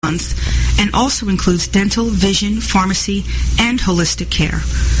Month and also includes dental, vision, pharmacy, and holistic care.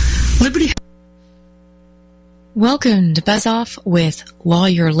 Liberty. Welcome to Buzz Off with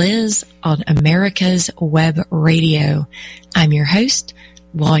Lawyer Liz on America's Web Radio. I'm your host,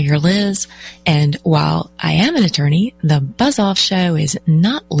 Lawyer Liz, and while I am an attorney, the Buzz Off show is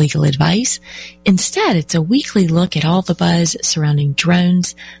not legal advice. Instead, it's a weekly look at all the buzz surrounding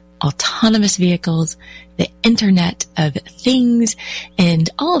drones, autonomous vehicles, the Internet of Things, and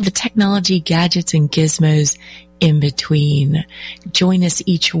all of the technology, gadgets, and gizmos in between. Join us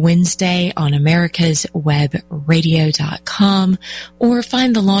each Wednesday on americaswebradio.com or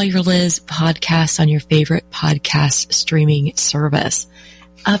find the Lawyer Liz podcast on your favorite podcast streaming service.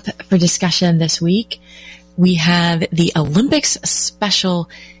 Up for discussion this week, we have the Olympics special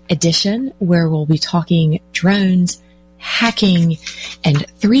edition where we'll be talking drones, hacking, and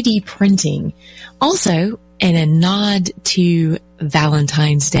 3D printing. Also, in a nod to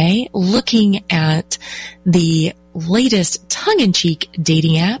Valentine's Day, looking at the latest tongue-in-cheek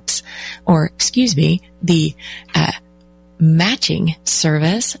dating apps, the matching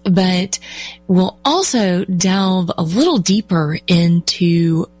service, but we'll also delve a little deeper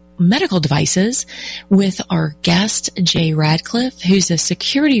into medical devices with our guest, Jay Radcliffe, who's a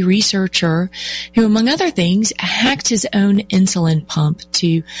security researcher who, among other things, hacked his own insulin pump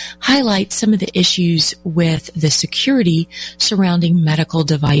to highlight some of the issues with the security surrounding medical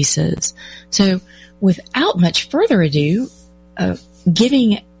devices. So without much further ado,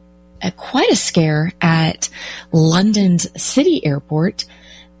 giving quite a scare at London's City Airport,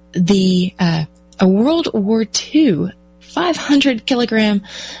 a World War II 500-kilogram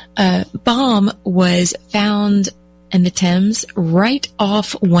bomb was found in the Thames right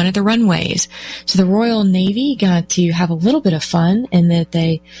off one of the runways. So the Royal Navy got to have a little bit of fun in that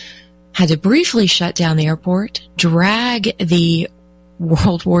they had to briefly shut down the airport, drag the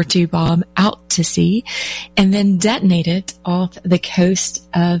World War II bomb out to sea, and then detonate it off the coast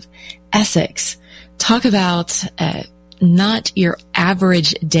of Essex. Talk about not your average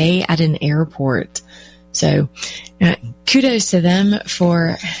day at an airport. So kudos to them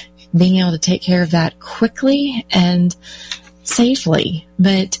for being able to take care of that quickly and safely.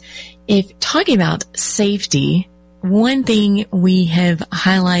 But if talking about safety, one thing we have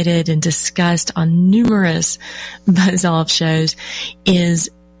highlighted and discussed on numerous Buzz Off shows is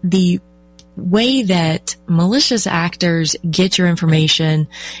the way that malicious actors get your information,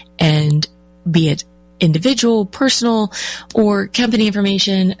 and be it individual, personal, or company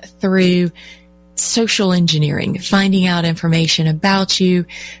information through social engineering, finding out information about you,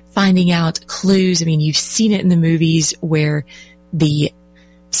 finding out clues. I mean, you've seen it in the movies where the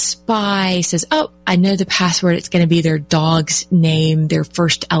spy says, oh, I know the password. It's going to be their dog's name, their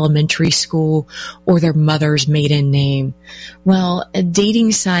first elementary school, or their mother's maiden name. Well, a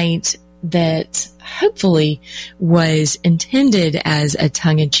dating site that hopefully was intended as a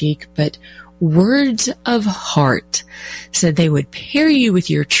tongue-in-cheek, but Words of Heart said they would pair you with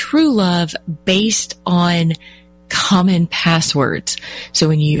your true love based on common passwords. So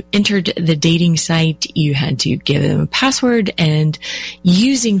when you entered the dating site, you had to give them a password, and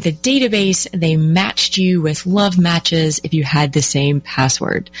using the database, they matched you with love matches if you had the same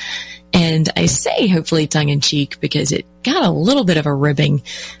password. And I say hopefully tongue-in-cheek because it got a little bit of a ribbing,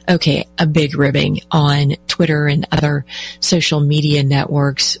 a big ribbing on Twitter and other social media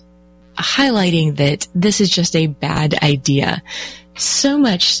networks, highlighting that this is just a bad idea. So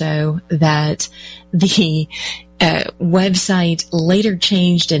much so that the website later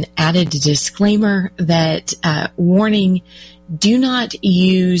changed and added a disclaimer that warning, do not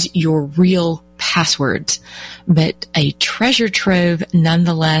use your real passwords, but a treasure trove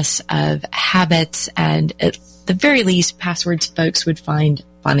nonetheless of habits and, at the very least, passwords folks would find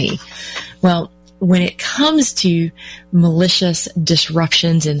funny. Well, when it comes to malicious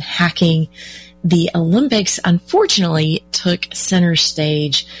disruptions and hacking, the Olympics unfortunately took center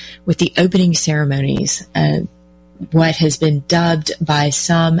stage with the opening ceremonies, what has been dubbed by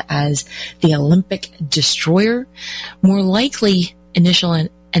some as the Olympic Destroyer. More likely, initial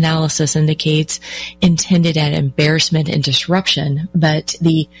analysis indicates intended at embarrassment and disruption, but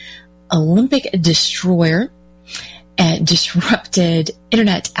the Olympic Destroyer disrupted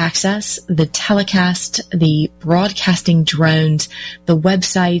internet access, the telecast, the broadcasting drones, the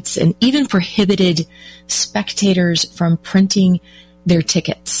websites, and even prohibited spectators from printing their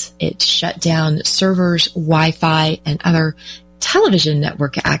tickets. It shut down servers, Wi-Fi, and other television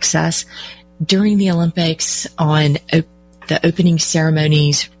network access during the Olympics on the opening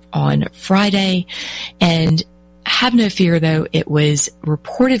ceremonies on Friday. And have no fear, though, it was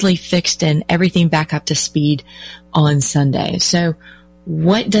reportedly fixed and everything back up to speed on Sunday. So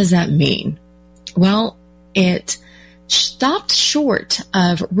what does that mean? Well, it stopped short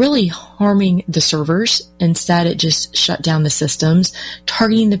of really harming the servers. Instead, it just shut down the systems,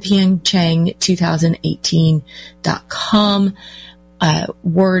 targeting the Pyeongchang2018.com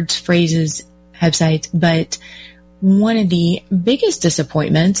words, phrases, websites. But one of the biggest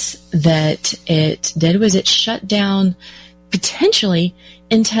disappointments that it did was it shut down potentially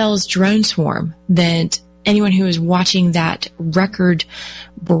Intel's drone swarm. That anyone who was watching that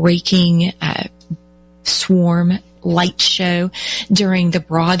record-breaking swarm light show during the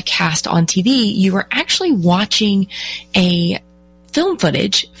broadcast on TV, you were actually watching a film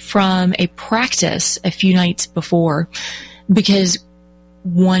footage from a practice a few nights before, because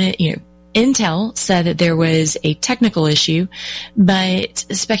Intel said that there was a technical issue, but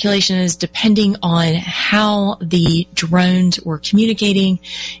speculation is depending on how the drones were communicating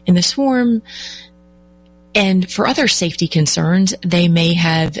in the swarm. And for other safety concerns, they may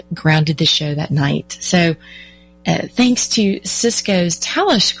have grounded the show that night. So thanks to Cisco's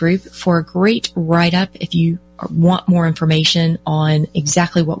Talos Group for a great write-up. If you want more information on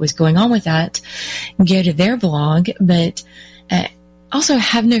exactly what was going on with that, go to their blog. But also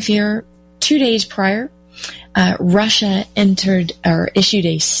have no fear, 2 days prior, Russia issued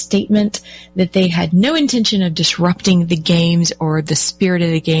a statement that they had no intention of disrupting the games or the spirit of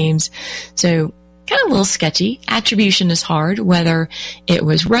the games. So kind of a little sketchy. Attribution is hard, whether it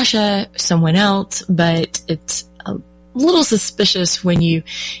was Russia, someone else, but it's a little suspicious when you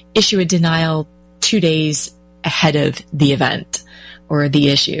issue a denial 2 days ahead of the event or the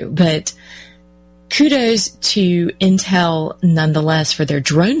issue. But kudos to Intel nonetheless for their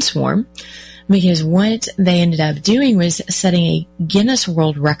drone swarm, because what they ended up doing was setting a Guinness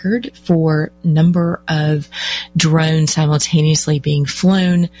World Record for number of drones simultaneously being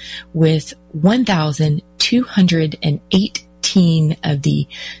flown, with 1,218 of the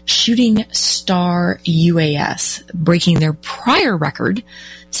Shooting Star UAS, breaking their prior record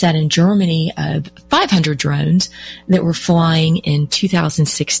set in Germany of 500 drones that were flying in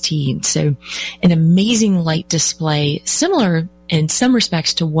 2016. So an amazing light display, similar in some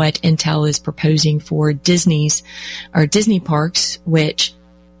respects to what Intel is proposing for Disney parks, which,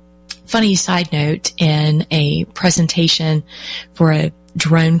 funny side note, in a presentation for a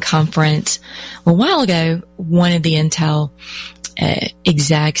drone conference a while ago, one of the Intel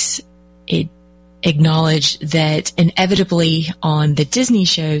execs acknowledged that inevitably on the Disney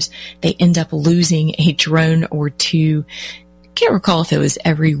shows, they end up losing a drone or two. Can't recall if it was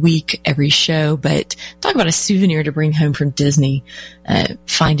every week, every show, but talk about a souvenir to bring home from Disney,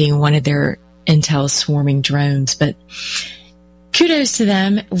 finding one of their Intel swarming drones. But kudos to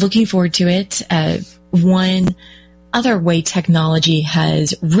them. Looking forward to it. One other way technology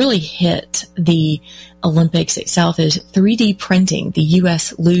has really hit the Olympics itself is 3D printing. The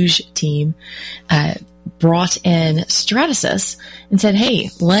U.S. luge team brought in Stratasys and said, hey,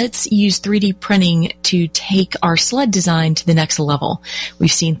 let's use 3D printing to take our sled design to the next level.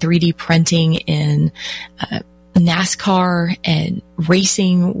 We've seen 3D printing in NASCAR and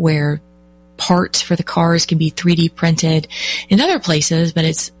racing, where parts for the cars can be 3D printed in other places, but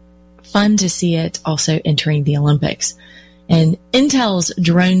it's fun to see it also entering the Olympics. And Intel's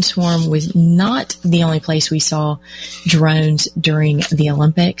drone swarm was not the only place we saw drones during the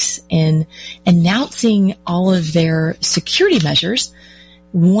Olympics. In announcing all of their security measures,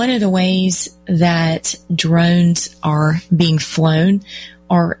 one of the ways that drones are being flown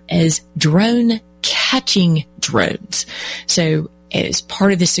are as drone catching drones. So as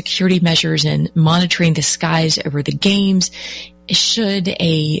part of the security measures and monitoring the skies over the games, should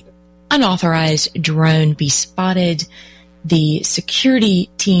a unauthorized drone be spotted, the security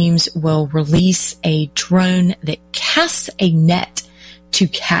teams will release a drone that casts a net to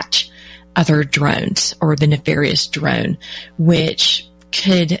catch other drones or the nefarious drone, which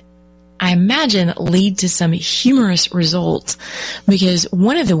could, I imagine, lead to some humorous results, because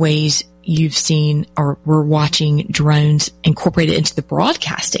one of the ways you've seen or we're watching drones incorporated into the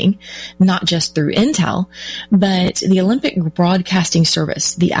broadcasting, not just through Intel, but the Olympic Broadcasting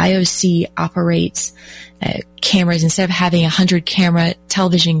Service, the IOC, operates cameras. Instead of having 100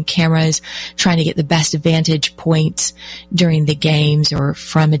 television cameras trying to get the best vantage points during the games or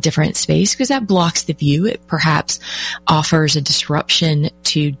from a different space, because that blocks the view. It perhaps offers a disruption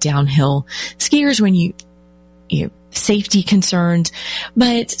to downhill skiers when you safety concerns.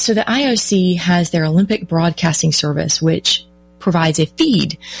 But so the IOC has their Olympic Broadcasting Service, which provides a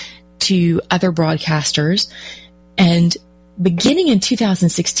feed to other broadcasters. And beginning in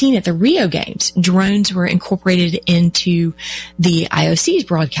 2016 at the Rio Games, drones were incorporated into the IOC's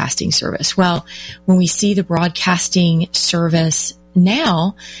broadcasting service. Well, when we see the broadcasting service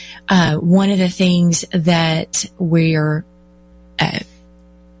now, one of the things that we're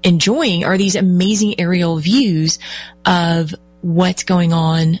enjoying are these amazing aerial views of what's going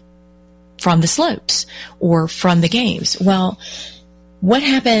on from the slopes or from the games. Well, what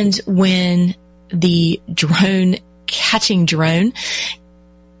happens when the catching drone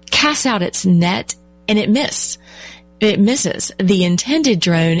casts out its net and it misses the intended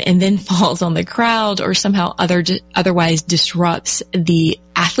drone and then falls on the crowd or somehow otherwise disrupts the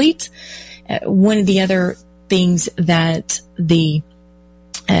athletes? One of the other things that the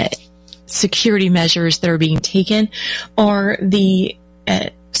security measures that are being taken are the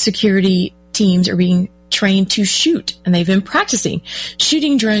security teams are being trained to shoot, and they've been practicing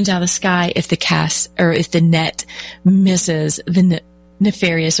shooting drones out of the sky if the net misses the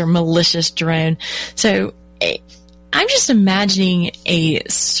nefarious or malicious drone. So I'm just imagining a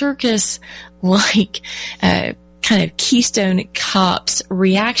circus-like kind of Keystone Cops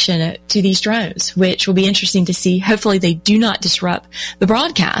reaction to these drones, which will be interesting to see. Hopefully they do not disrupt the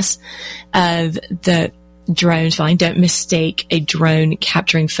broadcast of the drones. Fine, don't mistake a drone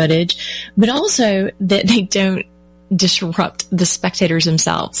capturing footage, but also that they don't disrupt the spectators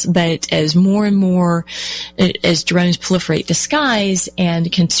themselves. But as more and more, as drones proliferate the skies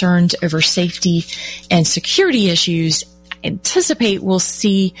and concerns over safety and security issues, I anticipate we'll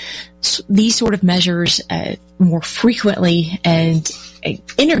see these sort of measures more frequently, and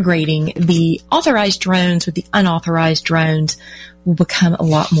integrating the authorized drones with the unauthorized drones will become a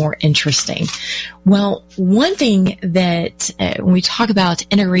lot more interesting. Well, one thing that when we talk about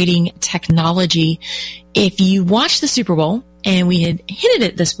integrating technology, if you watch the Super Bowl, and we had hinted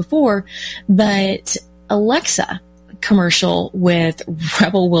at this before, but Alexa commercial with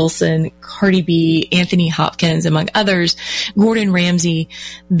Rebel Wilson, Cardi B, Anthony Hopkins, among others, Gordon Ramsay,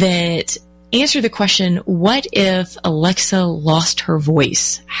 that answer the question, what if Alexa lost her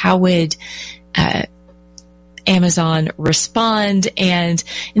voice? How would Amazon respond? And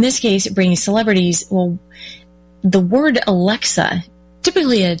in this case, bringing celebrities, well, the word Alexa,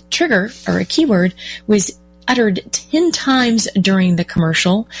 typically a trigger or a keyword, was uttered 10 times during the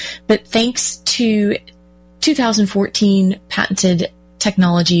commercial, but thanks to 2014 patented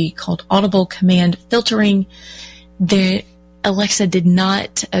technology called audible command filtering, the utterance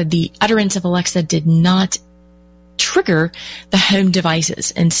of Alexa did not trigger the home devices.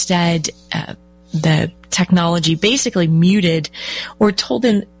 Instead, the technology basically muted or told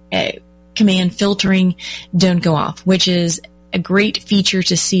them command filtering don't go off, which is a great feature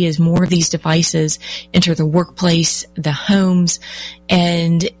to see as more of these devices enter the workplace, the homes,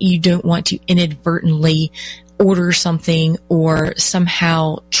 and you don't want to inadvertently order something or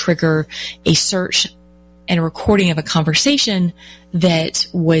somehow trigger a search and a recording of a conversation that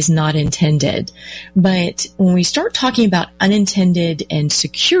was not intended. But when we start talking about unintended and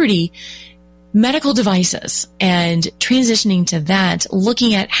security, medical devices and transitioning to that,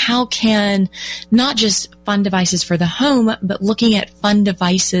 looking at how can not just fun devices for the home, but looking at fun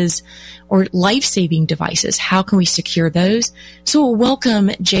devices or life-saving devices. How can we secure those? So we'll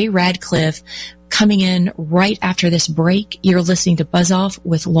welcome Jay Radcliffe coming in right after this break. You're listening to Buzz Off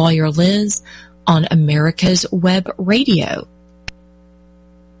with Lawyer Liz on America's Web Radio.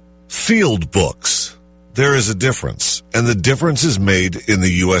 Field books. There is a difference, and the difference is made in the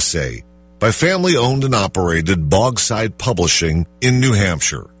USA by family-owned and operated Bogside Publishing in New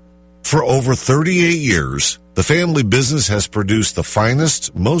Hampshire. For over 38 years, the family business has produced the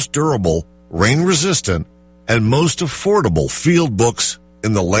finest, most durable, rain-resistant, and most affordable field books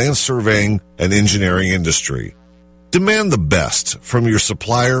in the land surveying and engineering industry. Demand the best from your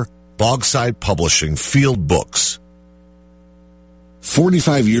supplier, Bogside Publishing Field Books.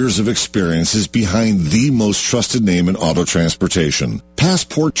 45 years of experience is behind the most trusted name in auto transportation.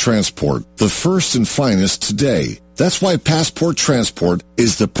 Passport Transport, the first and finest today. That's why Passport Transport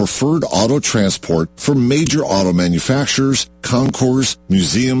is the preferred auto transport for major auto manufacturers, concours,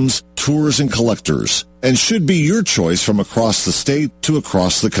 museums, tours, and collectors, and should be your choice from across the state to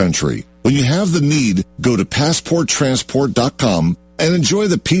across the country. When you have the need, go to PassportTransport.com and enjoy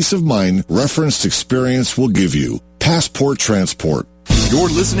the peace of mind referenced experience will give you. Passport Transport. You're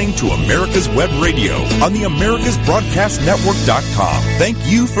listening to America's Web Radio on the AmericasBroadcastNetwork.com. Thank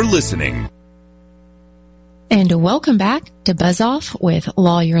you for listening. And welcome back to Buzz Off with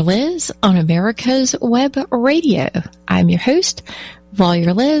Lawyer Liz on America's Web Radio. I'm your host,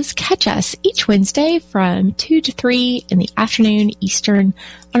 Lawyer Liz. Catch us each Wednesday from 2 to 3 in the afternoon Eastern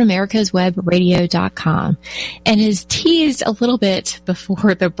on AmericasWebRadio.com. And as teased a little bit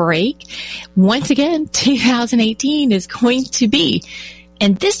before the break, once again, 2018 is going to be,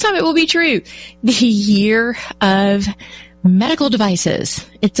 and this time it will be true, the year of medical devices.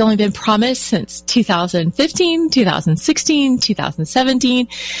 It's only been promised since 2015, 2016, 2017,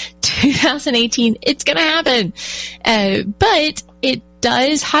 2018. It's going to happen. But it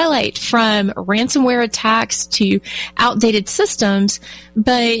does highlight from ransomware attacks to outdated systems.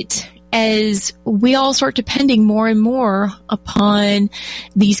 But as we all start depending more and more upon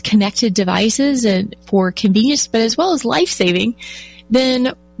these connected devices and for convenience, but as well as life-saving,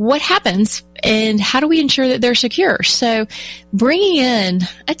 then what happens and how do we ensure that they're secure? So bringing in,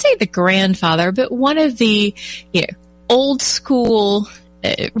 I'd say the grandfather, but one of the old school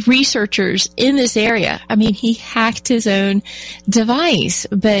researchers in this area. I mean, he hacked his own device.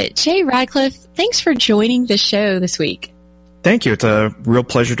 But Jay Radcliffe, thanks for joining the show this week. Thank you. It's a real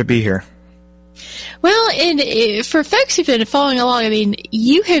pleasure to be here. Well, and for folks who've been following along, I mean,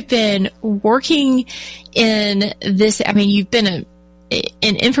 you have been working in this, I mean, you've been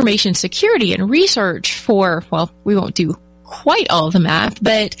in information security and research for, well, we won't do quite all of the math,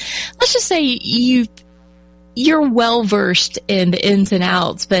 but let's just say you're well versed in the ins and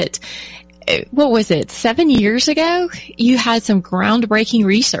outs. But what was it, 7 years ago? You had some groundbreaking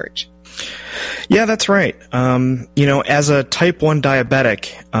research. Yeah, that's right. As a type 1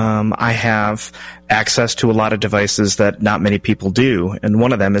 diabetic, I have access to a lot of devices that not many people do. And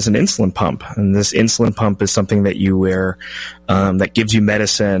one of them is an insulin pump. And this insulin pump is something that you wear, that gives you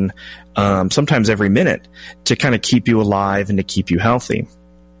medicine, sometimes every minute to kind of keep you alive and to keep you healthy.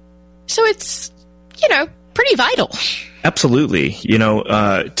 So it's, pretty vital. Absolutely.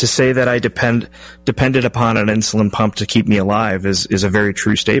 To say that I depended upon an insulin pump to keep me alive is a very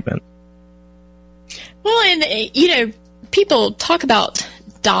true statement. Well, and, people talk about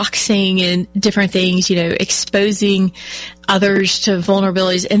doxing and different things, exposing others to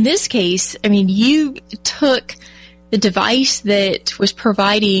vulnerabilities. In this case, I mean, you took the device that was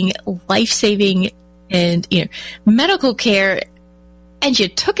providing life-saving and, medical care, and you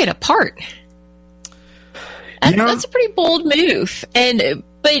took it apart. That's a pretty bold move.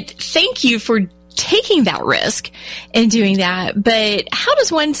 But thank you for taking that risk and doing that. But how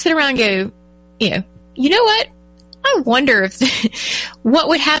does one sit around and go, you know what? I wonder what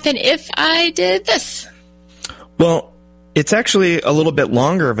would happen if I did this. Well, it's actually a little bit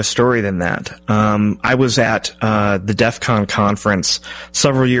longer of a story than that. I was at the DEF CON conference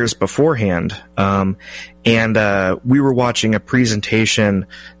several years beforehand, and we were watching a presentation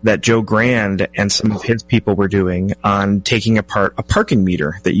that Joe Grand and some of his people were doing on taking apart a parking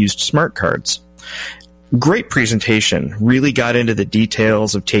meter that used smart cards. Great presentation, really got into the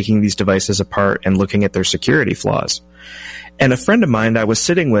details of taking these devices apart and looking at their security flaws. And a friend of mine I was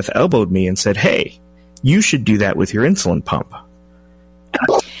sitting with elbowed me and said, "Hey, you should do that with your insulin pump."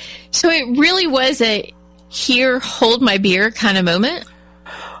 So it really was a here, hold my beer kind of moment?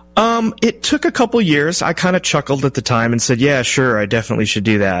 It took a couple years. I kind of chuckled at the time and said, yeah, sure, I definitely should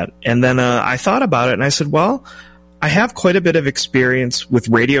do that. And then I thought about it and I said, well, I have quite a bit of experience with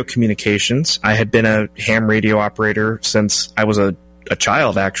radio communications. I had been a ham radio operator since I was a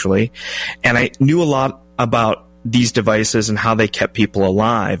child, actually, and I knew a lot about these devices and how they kept people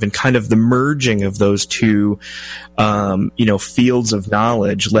alive, and kind of the merging of those two, fields of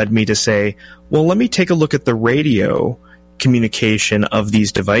knowledge led me to say, well, let me take a look at the radio communication of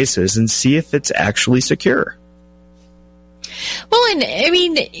these devices and see if it's actually secure. Well, and I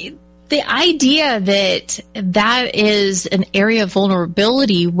mean, the idea that is an area of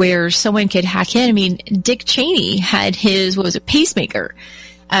vulnerability where someone could hack in. I mean, Dick Cheney had his, pacemaker,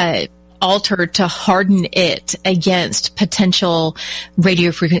 altered to harden it against potential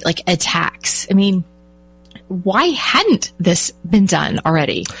radio frequency, attacks. I mean, why hadn't this been done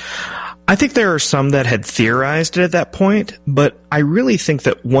already? I think there are some that had theorized it at that point, but I really think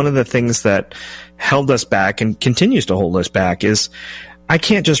that one of the things that held us back and continues to hold us back is I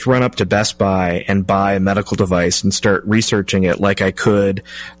can't just run up to Best Buy and buy a medical device and start researching it like I could,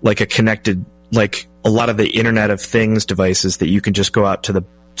 like a lot of the Internet of Things devices that you can just go out to the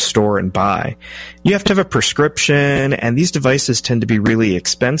store and buy. You have to have a prescription, and these devices tend to be really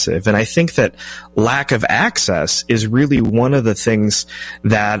expensive. And I think that lack of access is really one of the things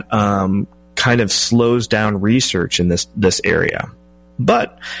that kind of slows down research in this area.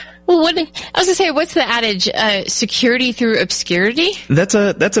 But well, I was going to say, what's the adage? Security through obscurity? That's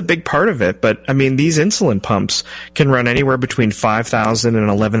a big part of it. But I mean, these insulin pumps can run anywhere between $5,000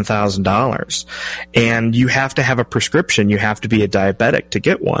 and $11,000, and you have to have a prescription. You have to be a diabetic to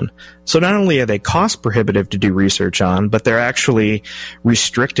get one. So not only are they cost prohibitive to do research on, but they're actually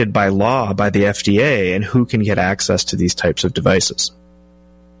restricted by law by the FDA and who can get access to these types of devices.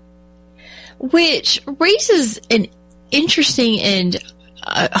 Which raises an interesting and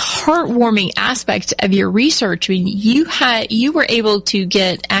heartwarming aspect of your research. I mean, you were able to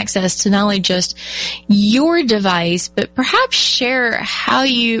get access to not only just your device, but perhaps share how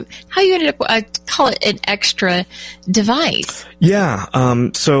you ended up, I call it an extra device. Yeah.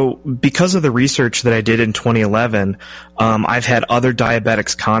 So because of the research that I did in 2011, I've had other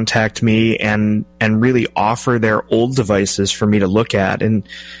diabetics contact me and really offer their old devices for me to look at. And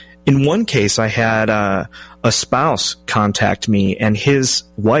in one case, I had a spouse contact me, and his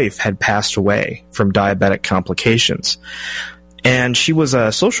wife had passed away from diabetic complications. And she was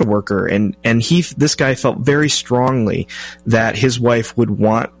a social worker, and this guy felt very strongly that his wife would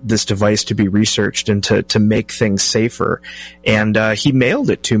want this device to be researched and to make things safer. And he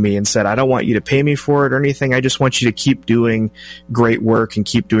mailed it to me and said, I don't want you to pay me for it or anything. I just want you to keep doing great work and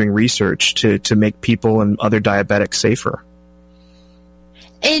keep doing research to make people and other diabetics safer.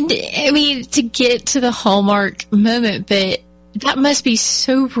 And I mean, to get to the hallmark moment, but that must be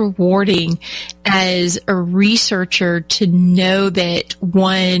so rewarding as a researcher to know that,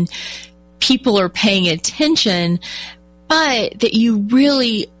 one, people are paying attention, but that you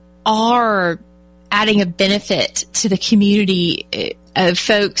really are adding a benefit to the community of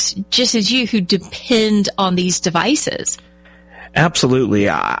folks just as you who depend on these devices. Absolutely.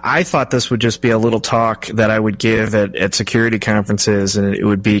 I thought this would just be a little talk that I would give at security conferences, and it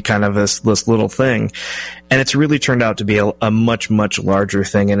would be kind of this little thing. And it's really turned out to be a much, much larger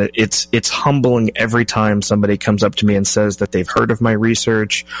thing. And it's humbling every time somebody comes up to me and says that they've heard of my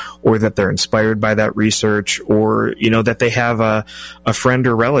research, or that they're inspired by that research, or, that they have a friend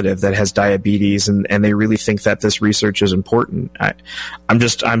or relative that has diabetes and they really think that this research is important.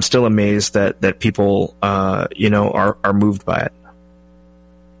 I'm still amazed that people, are moved by it.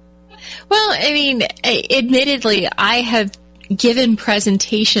 Well, I mean, admittedly, I have given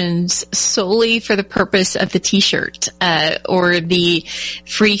presentations solely for the purpose of the T-shirt or the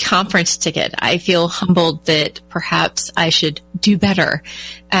free conference ticket. I feel humbled that perhaps I should do better.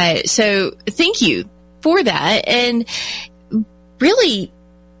 So thank you for that. And really,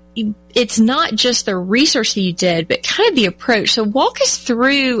 it's not just the research that you did, but kind of the approach. So walk us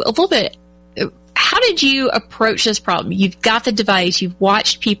through a little bit. How did you approach this problem? You've got the device. You've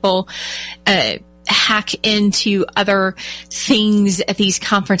watched people hack into other things at these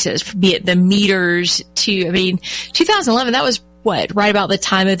conferences, be it the meters to, 2011, that was what, right about the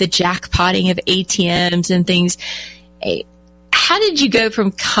time of the jackpotting of ATMs and things. How did you go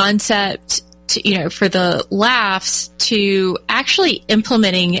from concept to, for the laughs to actually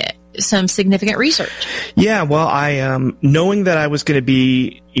implementing some significant research? Yeah, well, I knowing that I was going to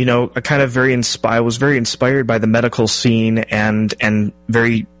be, I was very inspired by the medical scene and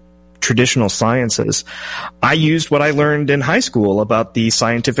very traditional sciences. I used what I learned in high school about the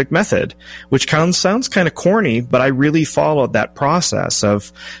scientific method, which sounds kind of corny, but I really followed that process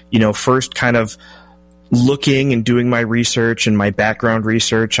of, first kind of looking and doing my research and my background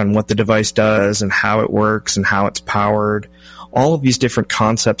research on what the device does and how it works and how it's powered, all of these different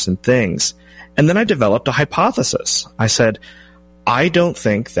concepts and things. And then I developed a hypothesis. I said, I don't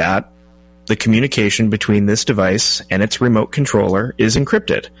think that the communication between this device and its remote controller is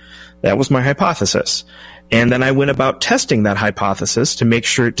encrypted. That was my hypothesis. And then I went about testing that hypothesis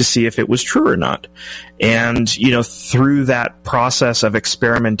to see if it was true or not. And, through that process of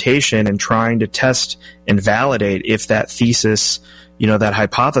experimentation and trying to test and validate if that thesis, that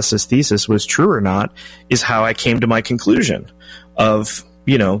hypothesis thesis was true or not, is how I came to my conclusion of,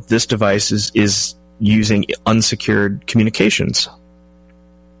 this device is using unsecured communications.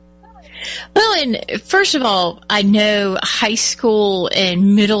 Well, and first of all, I know high school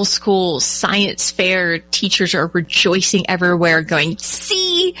and middle school science fair teachers are rejoicing everywhere going,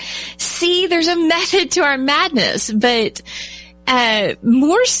 see, there's a method to our madness. But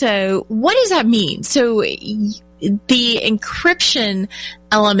more so, what does that mean? So the encryption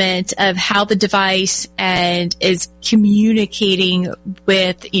element of how the device is communicating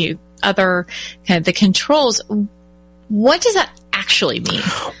with other kind of the controls, what does that actually mean?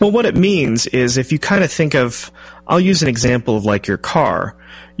 Well, what it means is if you kind of think of, I'll use an example of like your car.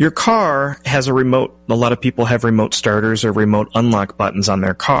 Your car has a remote. A lot of people have remote starters or remote unlock buttons on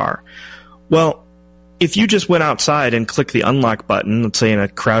their car. Well, if you just went outside and clicked the unlock button, let's say in a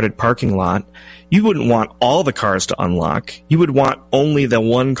crowded parking lot, you wouldn't want all the cars to unlock. You would want only the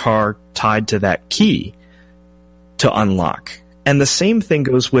one car tied to that key to unlock. And the same thing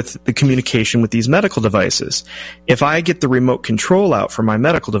goes with the communication with these medical devices. If I get the remote control out for my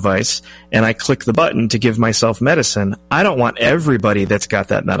medical device and I click the button to give myself medicine, I don't want everybody that's got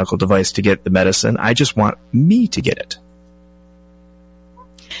that medical device to get the medicine. I just want me to get it.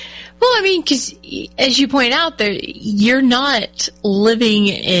 Well, I mean, because as you point out, you're not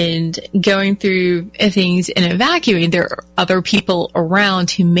living and going through things in a vacuum. There are other people around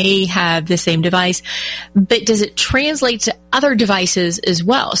who may have the same device, but does it translate to other devices as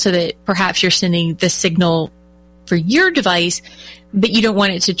well, so that perhaps you're sending the signal for your device, but you don't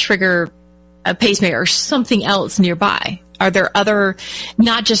want it to trigger a pacemaker or something else nearby? Are there other,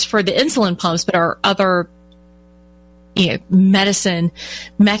 not just for the insulin pumps, but are other medicine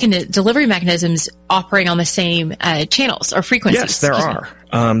delivery mechanisms operating on the same channels or frequencies? Yes, there are.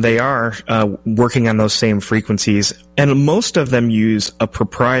 They are working on those same frequencies, and most of them use a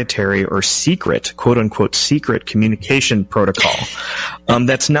proprietary or secret, quote unquote, secret communication protocol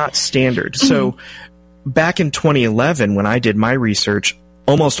that's not standard. So back in 2011, when I did my research,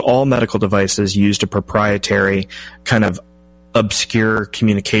 almost all medical devices used a proprietary kind of obscure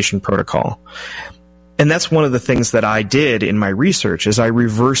communication protocol. And that's one of the things that I did in my research, is I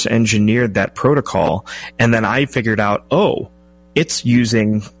reverse engineered that protocol, and then I figured out, it's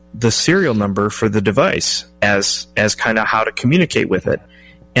using the serial number for the device as kind of how to communicate with it.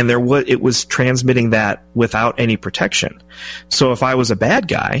 And it was transmitting that without any protection. So if I was a bad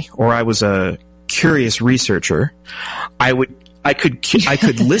guy or I was a curious researcher, I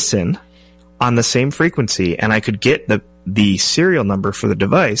could listen on the same frequency, and I could get the serial number for the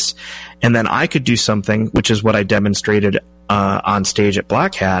device, and then I could do something, which is what I demonstrated on stage at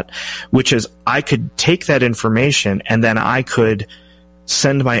Black Hat, which is I could take that information and then I could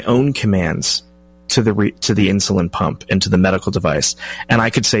send my own commands to the insulin pump and to the medical device, and I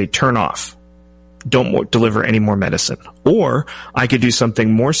could say, turn off, don't deliver any more medicine. Or I could do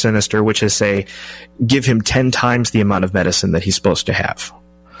something more sinister, which is say, give him 10 times the amount of medicine that he's supposed to have.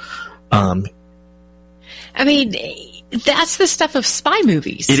 I mean, that's the stuff of spy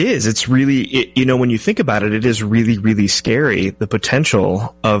movies. It is. It's really, when you think about it, it is really, really scary, the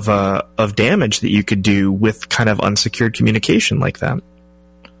potential of damage that you could do with kind of unsecured communication like that.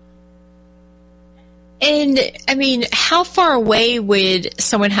 And, I mean, how far away would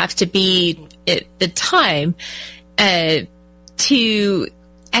someone have to be at the time to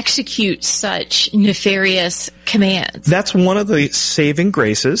execute such nefarious commands? That's one of the saving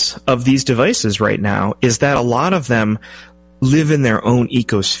graces of these devices right now, is that a lot of them live in their own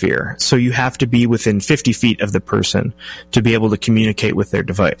ecosphere. So you have to be within 50 feet of the person to be able to communicate with their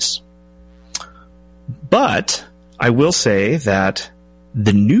device. But I will say that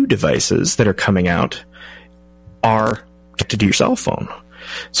the new devices that are coming out are connected to your cell phone.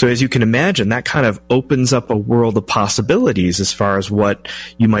 So as you can imagine, that kind of opens up a world of possibilities as far as what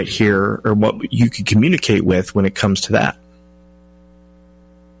you might hear or what you could communicate with when it comes to that.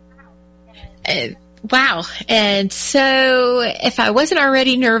 Wow. And so if I wasn't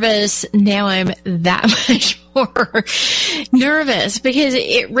already nervous, now I'm that much more nervous, because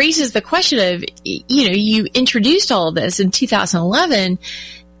it raises the question of, you introduced all of this in 2011,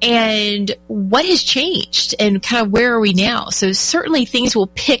 and what has changed and kind of where are we now? So certainly things will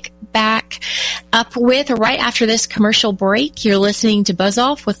pick back up with right after this commercial break. You're listening to Buzz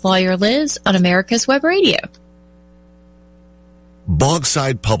Off with Lawyer Liz on America's Web Radio.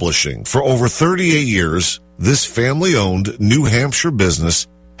 Bogside Publishing. For over 38 years, this family-owned New Hampshire business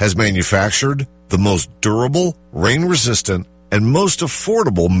has manufactured the most durable, rain-resistant, and most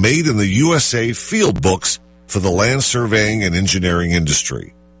affordable made-in-the-USA field books for the land surveying and engineering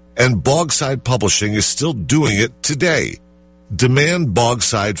industry. And Bogside Publishing is still doing it today. Demand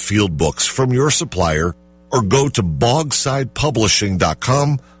Bogside field books from your supplier or go to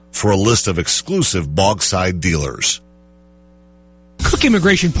bogsidepublishing.com for a list of exclusive Bogside dealers. Cook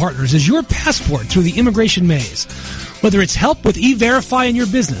Immigration Partners is your passport through the immigration maze. Whether it's help with E-Verify in your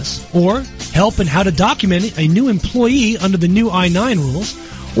business, or help in how to document a new employee under the new I-9 rules,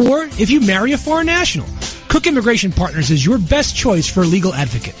 or if you marry a foreign national, Cook Immigration Partners is your best choice for a legal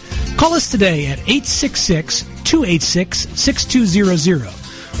advocate. Call us today at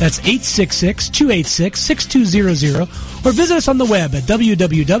 866-286-6200. That's 866-286-6200, or visit us on the web at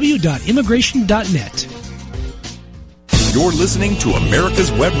www.immigration.net. You're listening to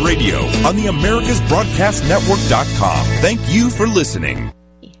America's Web Radio on the AmericasBroadcastNetwork.com. Thank you for listening.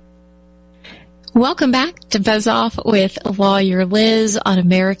 Welcome back to Buzz Off with Lawyer Liz on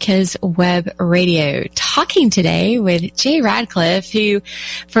America's Web Radio. Talking today with Jay Radcliffe, who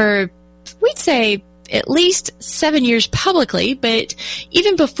for, we'd say, at least 7 years publicly, but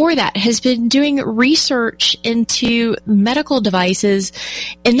even before that has been doing research into medical devices,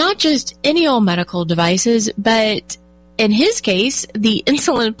 and not just any old medical devices, but in his case, the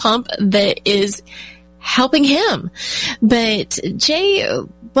insulin pump that is helping him. But Jay,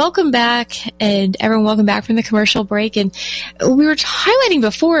 welcome back, and everyone, welcome back from the commercial break. And we were highlighting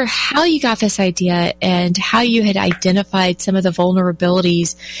before how you got this idea and how you had identified some of the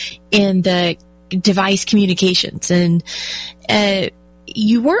vulnerabilities in the device communications. And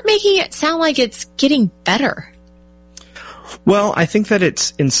you weren't making it sound like it's getting better. Well, I think that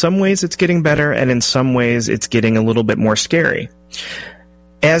it's, in some ways it's getting better, and in some ways it's getting a little bit more scary.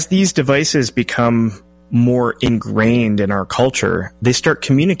 As these devices become more ingrained in our culture, they start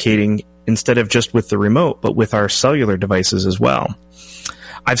communicating instead of just with the remote, but with our cellular devices as well.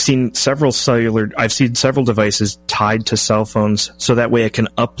 I've seen several devices tied to cell phones, so that way I can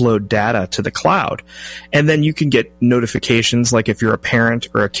upload data to the cloud. And then you can get notifications, like if you're a parent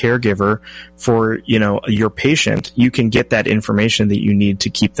or a caregiver for, your patient, you can get that information that you need to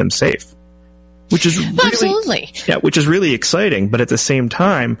keep them safe. Which is really, absolutely. Yeah, which is really exciting. But at the same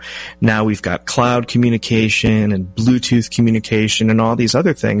time, now we've got cloud communication and Bluetooth communication and all these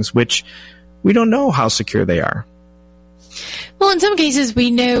other things, which we don't know how secure they are. Well, in some cases,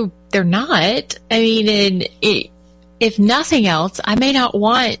 we know they're not. I mean, if nothing else, I may not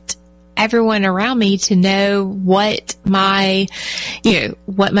want everyone around me to know what my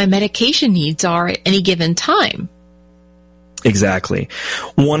medication needs are at any given time. Exactly.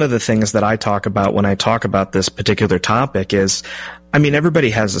 One of the things that I talk about when I talk about this particular topic is, everybody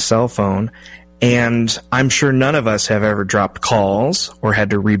has a cell phone, and I'm sure none of us have ever dropped calls or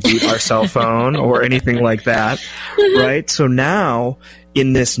had to reboot our cell phone or anything like that, right? So now,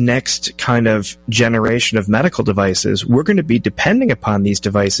 in this next kind of generation of medical devices, we're going to be depending upon these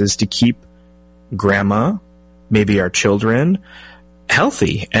devices to keep grandma, maybe our children,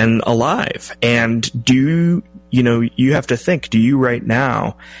 healthy and alive. And you have to think, do you right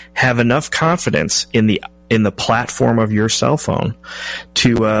now have enough confidence in the platform of your cell phone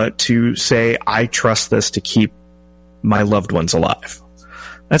to say, I trust this to keep my loved ones alive?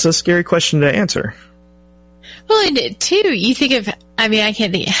 That's a scary question to answer. Well, and too, you think of, I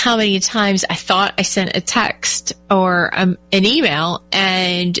can't think how many times I thought I sent a text or an email,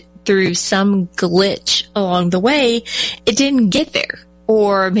 and through some glitch along the way, it didn't get there.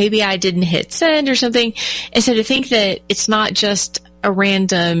 Or maybe I didn't hit send or something. And so to think that it's not just a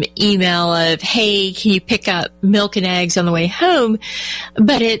random email of, hey, can you pick up milk and eggs on the way home?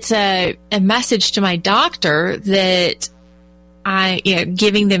 But it's a message to my doctor that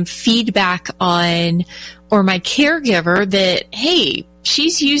giving them feedback on, or my caregiver that, hey,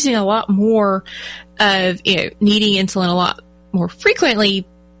 she's using a lot more of, needing insulin a lot more frequently,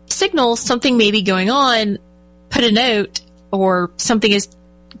 signals something may be going on, put a note, or something is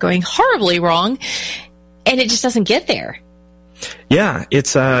going horribly wrong, and it just doesn't get there. Yeah,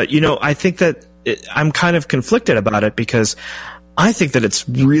 it's, I think that I'm kind of conflicted about it, because I think that it's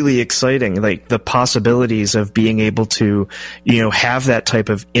really exciting, like the possibilities of being able to, have that type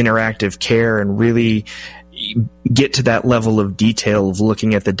of interactive care and really get to that level of detail of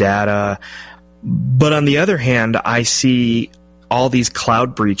looking at the data. But on the other hand, I see all these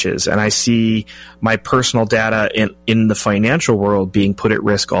cloud breaches, and I see my personal data in the financial world being put at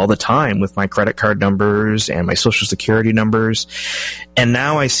risk all the time with my credit card numbers and my social security numbers. And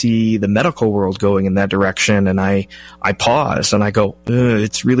now I see the medical world going in that direction, and I pause and I go,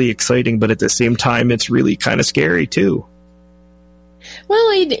 it's really exciting, but at the same time, it's really kind of scary too.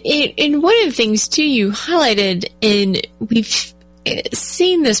 Well, and one of the things too you highlighted, and we've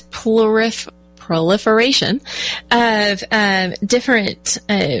seen this proliferation of different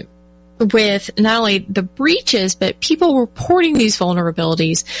with not only the breaches, but people reporting these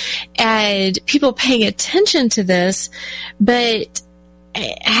vulnerabilities and people paying attention to this. But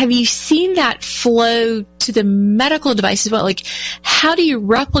have you seen that flow to the medical device as well? Like, how do you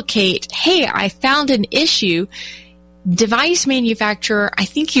replicate, hey, I found an issue, device manufacturer, I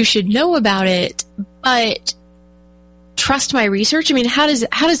think you should know about it, but trust my research? How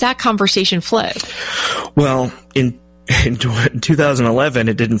does that conversation flow? Well, in 2011,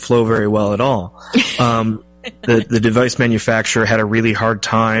 it didn't flow very well at all. The device manufacturer had a really hard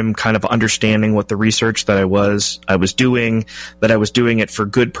time kind of understanding what the research that I was doing, that I was doing it for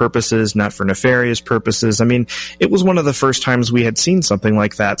good purposes, not for nefarious purposes. It was one of the first times we had seen something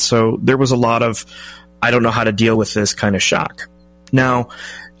like that. So there was a lot of, I don't know how to deal with this kind of shock. Now,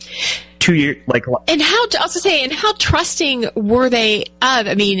 2 years, and how trusting were they of?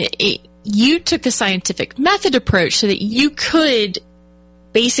 You took the scientific method approach so that you could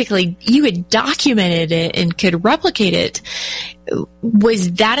basically, you had documented it and could replicate it.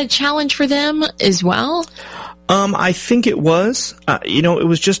 Was that a challenge for them as well? I think it was. It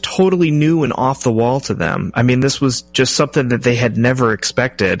was just totally new and off the wall to them. This was just something that they had never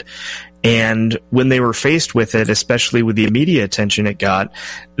expected. And when they were faced with it, especially with the media attention it got,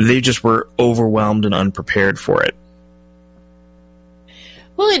 they just were overwhelmed and unprepared for it.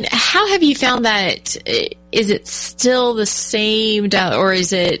 Well, and how have you found that? Is it still the same, or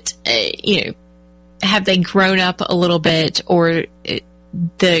is it, have they grown up a little bit, or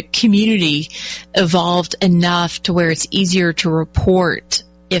the community evolved enough to where it's easier to report,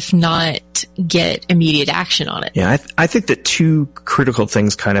 if not get immediate action on it? Yeah, I think that two critical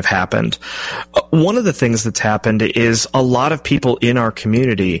things kind of happened. One of the things that's happened is a lot of people in our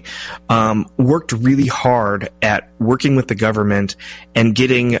community worked really hard at working with the government and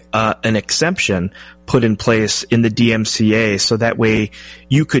getting an exemption put in place in the DMCA, so that way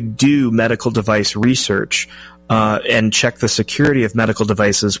you could do medical device research and check the security of medical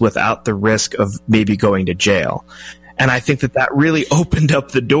devices without the risk of maybe going to jail. And I think that really opened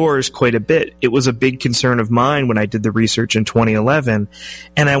up the doors quite a bit. It was a big concern of mine when I did the research in 2011,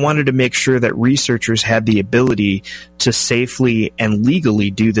 and I wanted to make sure that researchers had the ability to safely and legally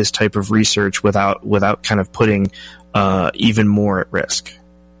do this type of research without kind of putting even more at risk.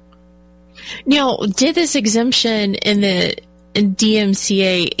 Now, did this exemption in the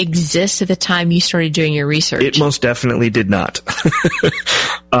DMCA exist at the time you started doing your research? It most definitely did not.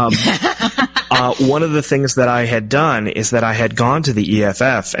 One of the things that I had done is that I had gone to the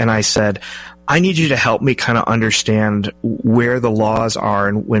EFF and I said, I need you to help me kind of understand where the laws are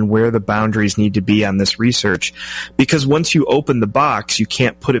and where the boundaries need to be on this research. Because once you open the box, you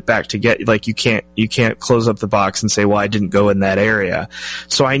can't put it back together. Like you can't close up the box and say, well, I didn't go in that area.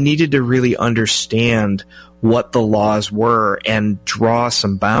 So I needed to really understand what the laws were and draw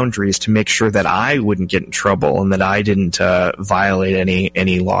some boundaries to make sure that I wouldn't get in trouble and that I didn't violate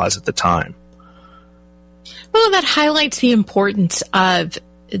any laws at the time. Well, that highlights the importance of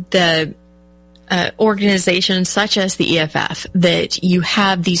the organizations such as the EFF, that you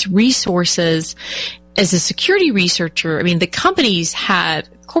have these resources as a security researcher. I mean,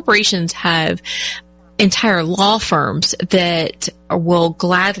 corporations have entire law firms that will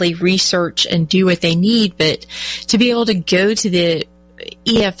gladly research and do what they need, but to be able to go to the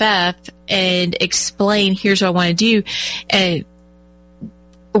EFF and explain, here's what I want to do, and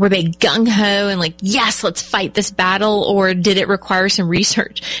were they gung-ho and like, yes, let's fight this battle, or did it require some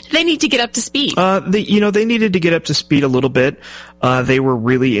research? Did they need to get up to speed? They needed to get up to speed a little bit. They were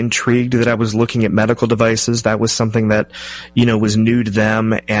really intrigued that I was looking at medical devices. That was something that, was new to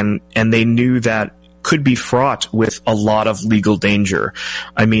them, and they knew that could be fraught with a lot of legal danger.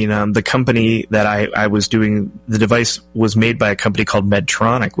 I mean, the company that I was doing, the device was made by a company called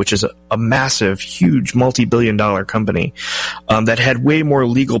Medtronic, which is a massive, huge, multi-billion-dollar company that had way more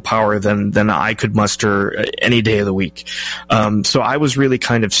legal power than I could muster any day of the week. So I was really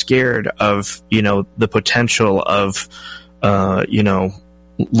kind of scared of, the potential of,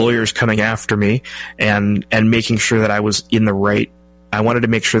 lawyers coming after me and making sure that I was in the right. I wanted to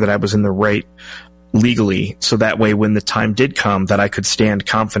make sure that I was in the right legally, so that way when the time did come that I could stand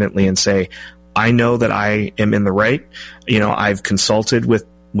confidently and say, I know that I am in the right. I've consulted with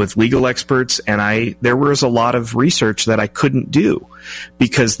legal experts, and there was a lot of research that I couldn't do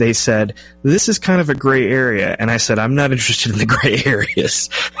because they said, this is kind of a gray area. And I said, I'm not interested in the gray areas.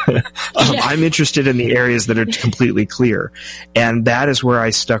 I'm interested in the areas that are completely clear. And that is where I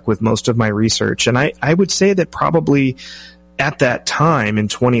stuck with most of my research. And I would say that probably at that time in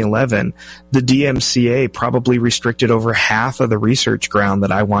 2011, the DMCA probably restricted over half of the research ground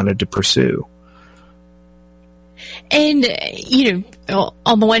that I wanted to pursue. And,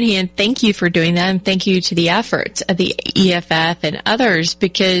 on the one hand, thank you for doing that, and thank you to the efforts of the EFF and others,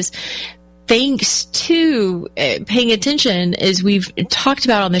 because thanks to paying attention, as we've talked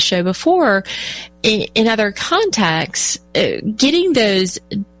about on the show before, in other contexts, getting those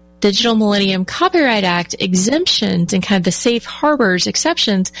Digital Millennium Copyright Act exemptions and kind of the safe harbors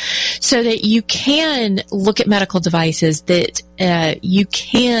exceptions, so that you can look at medical devices, that you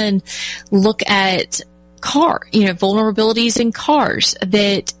can look at vulnerabilities in cars,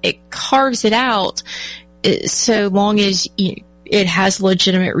 that it carves it out so long as it has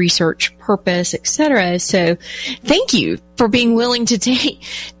legitimate research purpose, etc. So thank you for being willing to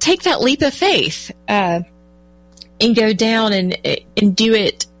take that leap of faith and go down and do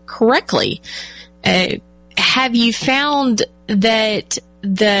it correctly. Have you found that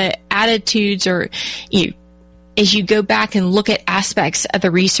the attitudes, or as you go back and look at aspects of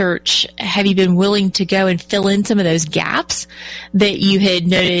the research, have you been willing to go and fill in some of those gaps that you had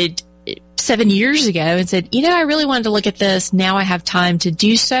noted 7 years ago and said, I really wanted to look at this, now I have time to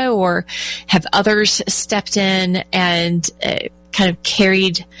do so? Or have others stepped in and kind of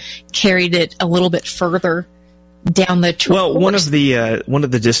carried it a little bit further down the track? Well, one of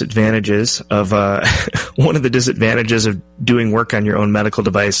the disadvantages of doing work on your own medical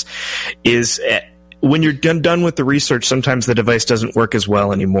device is when you're done with the research, sometimes the device doesn't work as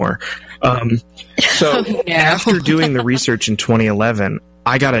well anymore. After doing the research in 2011,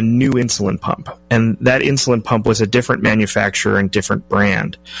 I got a new insulin pump, and that insulin pump was a different manufacturer and different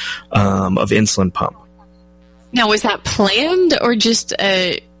brand of insulin pump. Now, was that planned or just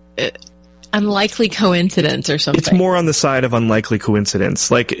a unlikely coincidence or something? It's more on the side of unlikely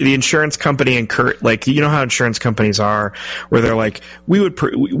coincidence. Like the insurance company you know how insurance companies are, where they're like, we would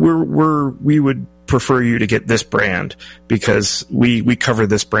prefer you to get this brand because we cover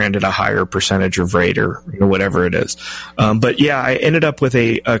this brand at a higher percentage of rate or whatever it is. But yeah, I ended up with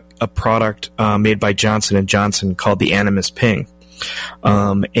a product made by Johnson & Johnson called the Animas Ping.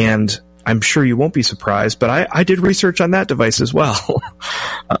 And I'm sure you won't be surprised, but I did research on that device as well.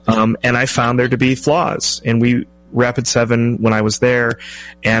 And I found there to be flaws. And Rapid7, when I was there,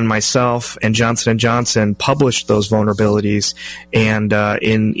 and myself and Johnson & Johnson published those vulnerabilities and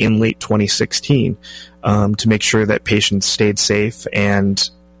in late 2016 to make sure that patients stayed safe and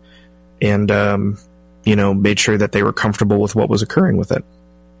made sure that they were comfortable with what was occurring with it.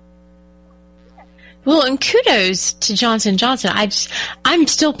 Well, and kudos to Johnson & Johnson. I'm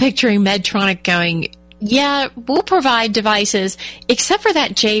still picturing Medtronic going, yeah, we'll provide devices, except for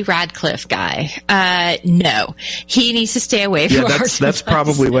that Jay Radcliffe guy. No, he needs to stay away from our devices. That's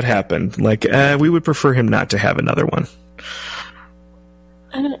probably what happened. Like, we would prefer him not to have another one.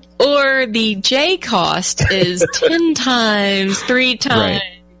 Or the J cost is 10 times, 3 times,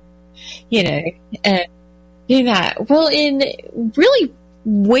 right. Do that. Well,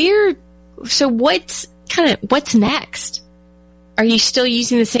 so what's next? Are you still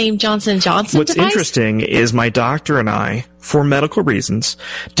using the same Johnson & Johnson What's device? interesting is my doctor and I, for medical reasons,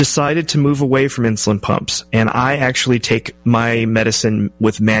 decided to move away from insulin pumps, and I actually take my medicine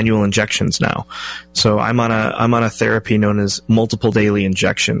with manual injections now. So I'm on a therapy known as multiple daily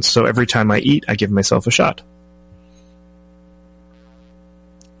injections. So every time I eat, I give myself a shot.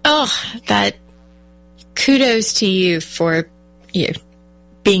 Oh, that kudos to you for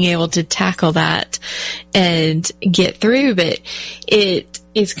being able to tackle that and get through. But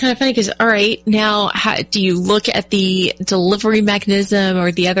it's kind of funny because, all right, now do you look at the delivery mechanism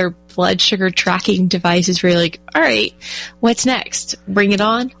or the other blood sugar tracking devices where you're like, all right, what's next? Bring it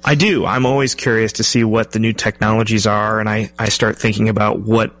on? I do. I'm always curious to see what the new technologies are, and I start thinking about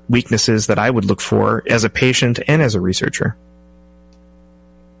what weaknesses that I would look for as a patient and as a researcher.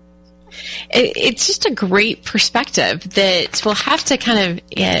 It's just a great perspective that we'll have to kind of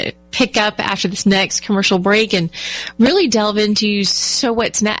pick up after this next commercial break and really delve into so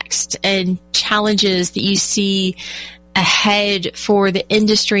what's next and challenges that you see ahead for the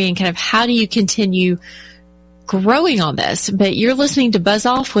industry and kind of how do you continue growing on this. But you're listening to Buzz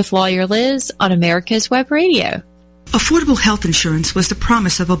Off with Lawyer Liz on America's Web Radio. Affordable health insurance was the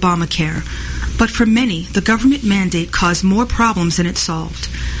promise of Obamacare, but for many, the government mandate caused more problems than it solved.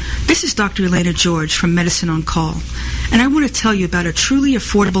 This is Dr. Elena George from Medicine on Call, and I want to tell you about a truly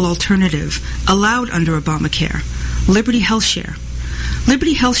affordable alternative allowed under Obamacare, Liberty HealthShare.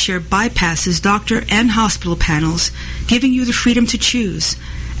 Liberty HealthShare bypasses doctor and hospital panels, giving you the freedom to choose.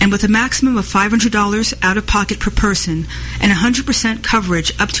 And with a maximum of $500 out-of-pocket per person and 100%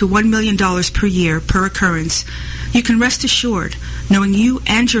 coverage up to $1 million per year per occurrence, you can rest assured knowing you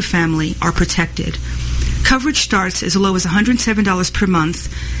and your family are protected. Coverage starts as low as $107 per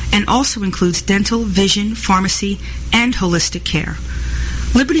month and also includes dental, vision, pharmacy, and holistic care.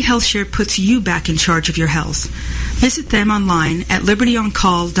 Liberty HealthShare puts you back in charge of your health. Visit them online at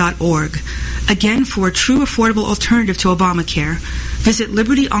libertyoncall.org. Again, for a true affordable alternative to Obamacare, visit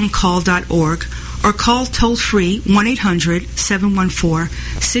libertyoncall.org or call toll-free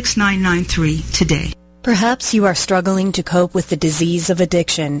 1-800-714-6993 today. Perhaps you are struggling to cope with the disease of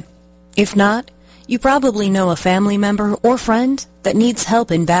addiction. If not, you probably know a family member or friend that needs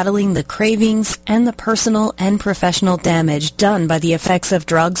help in battling the cravings and the personal and professional damage done by the effects of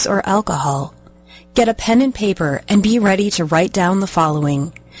drugs or alcohol. Get a pen and paper and be ready to write down the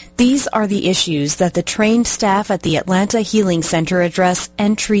following. These are the issues that the trained staff at the Atlanta Healing Center address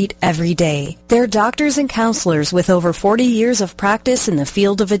and treat every day. Their doctors and counselors with over 40 years of practice in the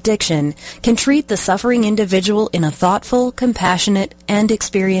field of addiction can treat the suffering individual in a thoughtful, compassionate, and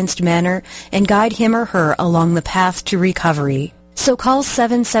experienced manner and guide him or her along the path to recovery. So call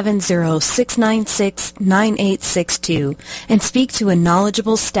 770-696-9862 and speak to a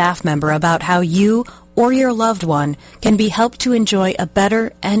knowledgeable staff member about how you or your loved one can be helped to enjoy a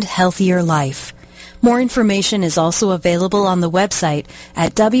better and healthier life. More information is also available on the website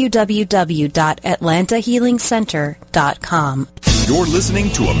at www.atlantahealingcenter.com. You're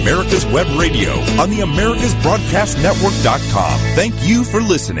listening to America's Web Radio on the AmericasBroadcastNetwork.com. Thank you for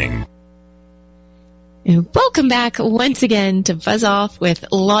listening. Welcome back once again to Buzz Off with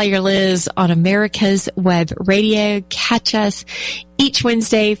Lawyer Liz on America's Web Radio. Catch us each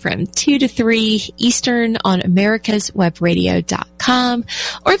Wednesday from 2 to 3 Eastern on americaswebradio.com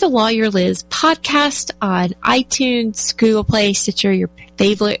or the Lawyer Liz podcast on iTunes, Google Play, Stitcher, your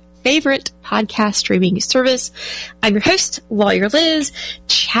favorite podcast streaming service. I'm your host, Lawyer Liz,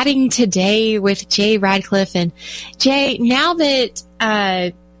 chatting today with Jay Radcliffe. And Jay, now that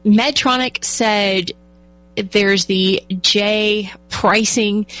Medtronic said there's the J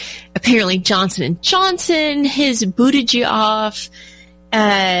pricing, apparently Johnson & Johnson has booted you off,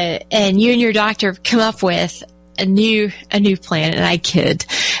 and you and your doctor have come up with a new plan, and I kid.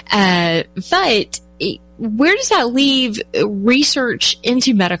 But where does that leave research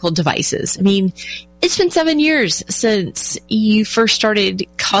into medical devices? I mean, it's been 7 years since you first started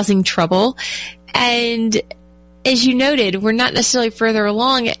causing trouble, and as you noted, we're not necessarily further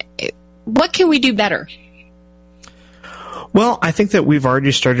along. What can we do better? Well, I think that we've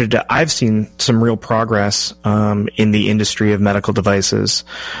already started to, I've seen some real progress in the industry of medical devices.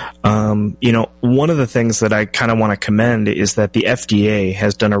 One of the things that I kind of want to commend is that the FDA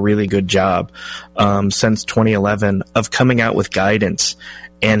has done a really good job since 2011 of coming out with guidance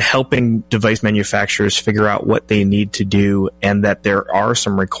and helping device manufacturers figure out what they need to do, and that there are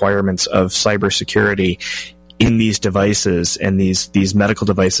some requirements of cybersecurity in these devices and these medical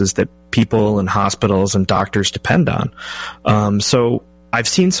devices that people and hospitals and doctors depend on. So I've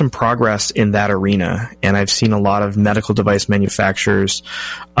seen some progress in that arena, and I've seen a lot of medical device manufacturers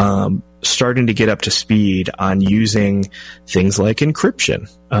starting to get up to speed on using things like encryption,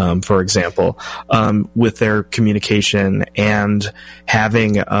 for example, with their communication, and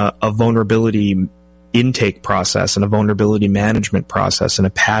having a vulnerability intake process and a vulnerability management process and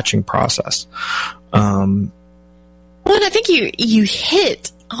a patching process. Well, and I think you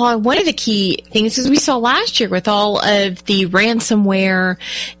hit on one of the key things, as we saw last year with all of the ransomware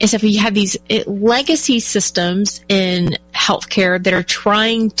and stuff. You have these legacy systems in healthcare that are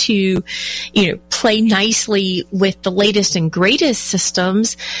trying to, play nicely with the latest and greatest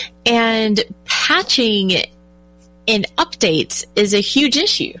systems, and patching and updates is a huge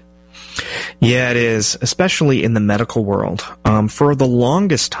issue. Yeah, it is, especially in the medical world. For the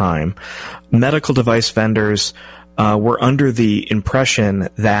longest time, medical device vendors were under the impression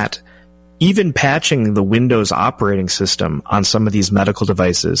that even patching the Windows operating system on some of these medical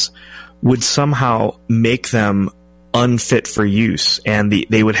devices would somehow make them unfit for use, and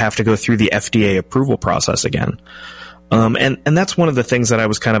they would have to go through the FDA approval process again. And that's one of the things that I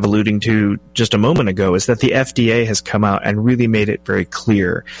was kind of alluding to just a moment ago, is that the FDA has come out and really made it very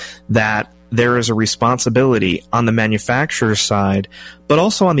clear that there is a responsibility on the manufacturer's side, but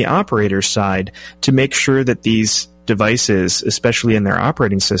also on the operator's side, to make sure that these devices, especially in their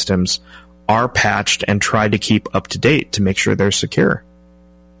operating systems, are patched and tried to keep up to date to make sure they're secure.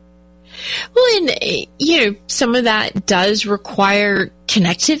 Well, and, some of that does require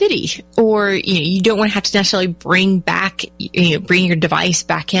connectivity, or, you don't want to have to necessarily bring your device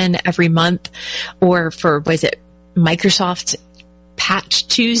back in every month, or for, Microsoft Patch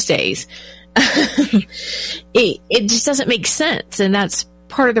Tuesdays. It just doesn't make sense. And that's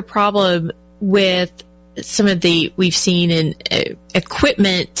part of the problem with some of we've seen in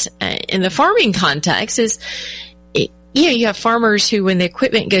equipment in the farming context is, you have farmers who, when the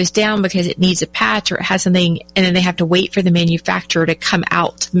equipment goes down because it needs a patch or it has something, and then they have to wait for the manufacturer to come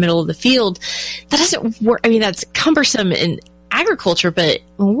out to the middle of the field. That doesn't work. I mean, that's cumbersome in agriculture, but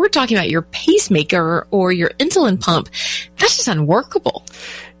when we're talking about your pacemaker or your insulin pump, that's just unworkable.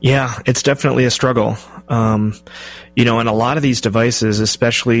 Yeah, it's definitely a struggle. And a lot of these devices,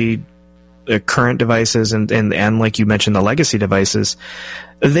 especially current devices and like you mentioned, the legacy devices,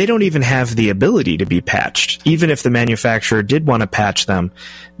 they don't even have the ability to be patched. Even if the manufacturer did want to patch them,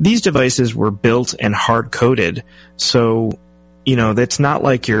 these devices were built and hard-coded. So, that's not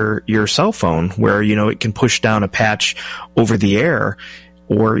like your cell phone where, it can push down a patch over the air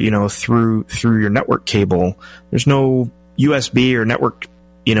or, through your network cable. There's no USB or network,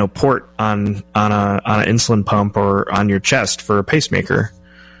 port on an insulin pump or on your chest for a pacemaker.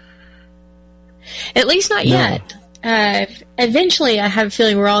 At least not yet. Eventually, I have a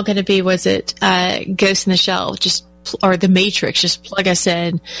feeling we're all going to be, Ghost in the Shell, just or the Matrix, just plug us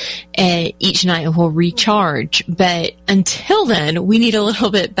in each night and we'll recharge. But until then, we need a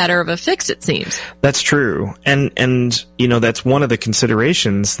little bit better of a fix, it seems. That's true. And you know, that's one of the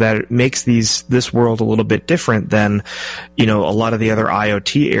considerations that makes this world a little bit different than, you know, a lot of the other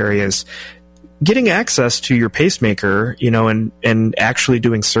IoT areas. Getting access to your pacemaker, you know, and actually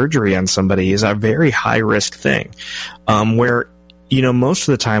doing surgery on somebody is a very high risk thing, where, you know, most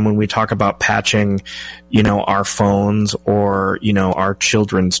of the time when we talk about patching, you know, our phones or, you know, our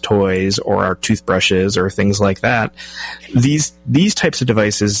children's toys or our toothbrushes or things like that, these types of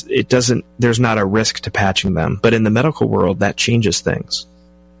devices, there's not a risk to patching them. But in the medical world, that changes things.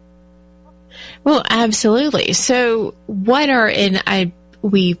 Well, absolutely. So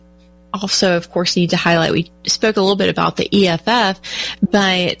we also, of course, need to highlight, we spoke a little bit about the EFF,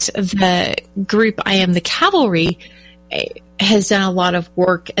 but the group I Am the Cavalry has done a lot of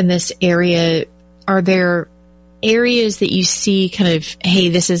work in this area. Are there areas that you see kind of, hey,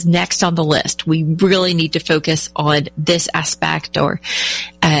 this is next on the list, we really need to focus on this aspect, or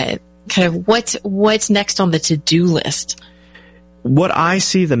kind of what's next on the to-do list? What I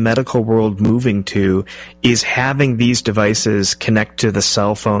see the medical world moving to is having these devices connect to the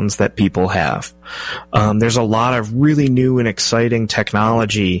cell phones that people have. There's a lot of really new and exciting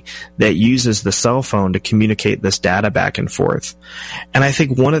technology that uses the cell phone to communicate this data back and forth. And I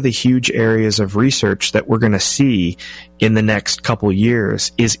think one of the huge areas of research that we're going to see in the next couple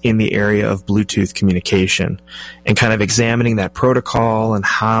years is in the area of Bluetooth communication, and kind of examining that protocol and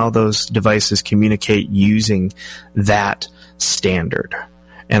how those devices communicate using that standard.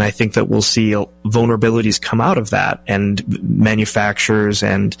 And I think that we'll see vulnerabilities come out of that, and manufacturers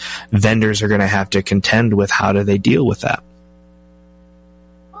and vendors are going to have to contend with how do they deal with that.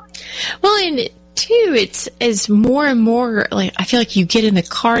 Well, and too, it's as more and more, like, I feel like you get in the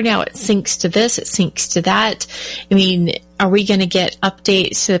car now, it syncs to this, it syncs to that. I mean, are we going to get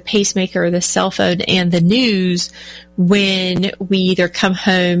updates to the pacemaker, the cell phone, and the news when we either come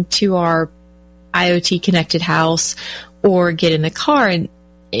home to our IoT connected house or get in the car? And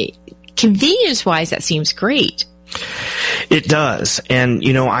convenience-wise, that seems great. It does. And,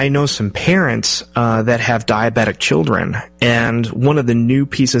 you know, I know some parents that have diabetic children, and one of the new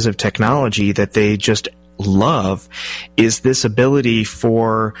pieces of technology that they just love is this ability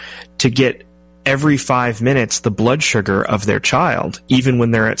to get every 5 minutes the blood sugar of their child, even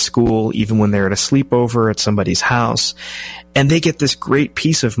when they're at school, even when they're at a sleepover at somebody's house. And they get this great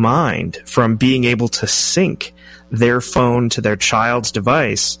peace of mind from being able to sync their phone to their child's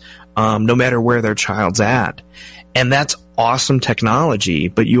device, no matter where their child's at. And that's awesome technology,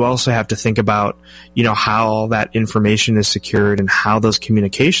 but you also have to think about, you know, how all that information is secured and how those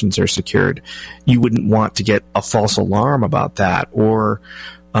communications are secured. You wouldn't want to get a false alarm about that. Or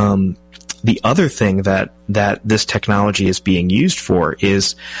the other thing that this technology is being used for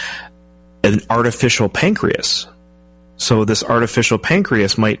is an artificial pancreas. So this artificial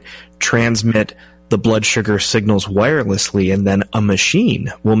pancreas might transmit the blood sugar signals wirelessly, and then a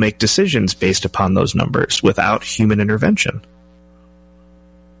machine will make decisions based upon those numbers without human intervention.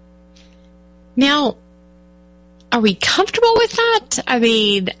 Now, are we comfortable with that? I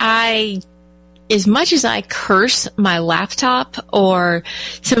mean, as much as I curse my laptop or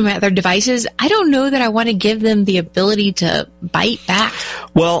some of my other devices, I don't know that I want to give them the ability to bite back.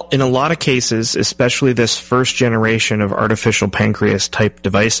 Well, in a lot of cases, especially this first generation of artificial pancreas type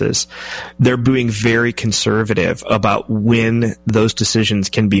devices, they're being very conservative about when those decisions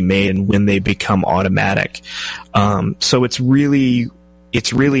can be made and when they become automatic. So it's really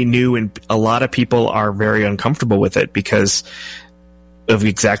new, and a lot of people are very uncomfortable with it because of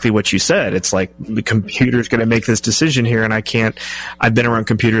exactly what you said. It's like the computer's going to make this decision here, and I've been around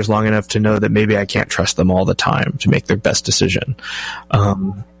computers long enough to know that maybe I can't trust them all the time to make their best decision.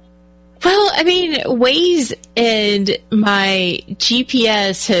 Well, I mean, Waze and my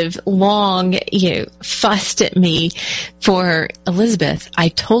GPS have long, fussed at me for, Elizabeth, I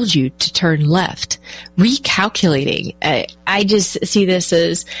told you to turn left. Recalculating. I just see this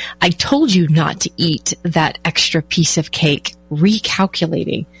as, I told you not to eat that extra piece of cake.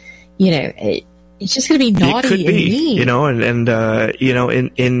 Recalculating. It's just going to be naughty. It could be, and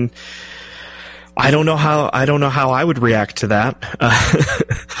I don't know how I would react to that.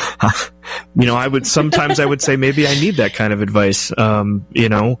 I would say maybe I need that kind of advice.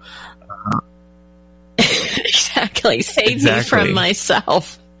 Exactly. Save me from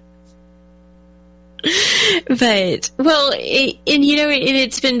myself. But,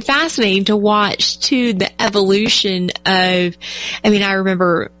 it's been fascinating to watch too, the evolution of, I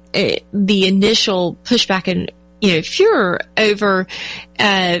remember the initial pushback and if you're over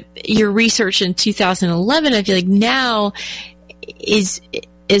your research in 2011, I feel like now is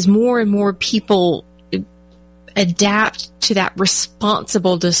more and more people adapt to that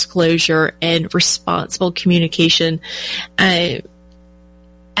responsible disclosure and responsible communication. I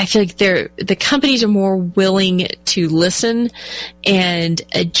feel like the companies are more willing to listen and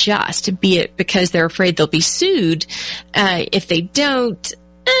adjust, be it because they're afraid they'll be sued. If they don't,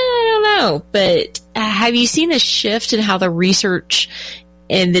 I don't know. But have you seen a shift in how the research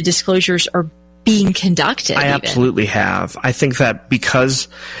and the disclosures are being conducted? I absolutely have. I think that because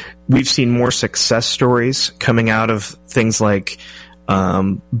we've seen more success stories coming out of things like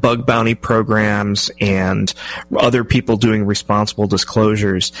bug bounty programs and other people doing responsible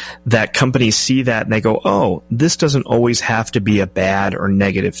disclosures, that companies see that and they go, oh, this doesn't always have to be a bad or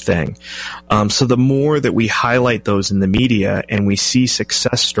negative thing. So the more that we highlight those in the media and we see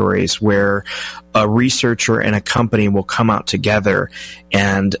success stories where a researcher and a company will come out together,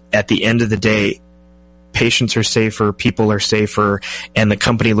 and at the end of the day, patients are safer, people are safer, and the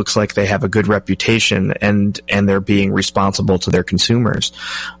company looks like they have a good reputation and they're being responsible to their consumers.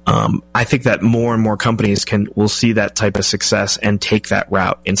 I think that more and more companies will see that type of success and take that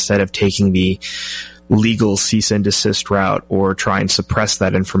route instead of taking the legal cease and desist route or try and suppress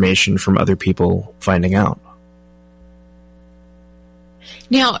that information from other people finding out.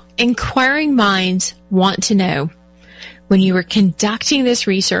 Now, inquiring minds want to know, when you were conducting this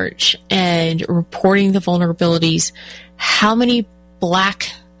research and reporting the vulnerabilities, how many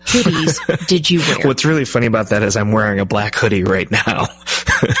black hoodies did you wear? What's really funny about that is I'm wearing a black hoodie right now.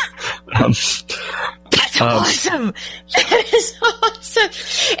 That's awesome. That is awesome.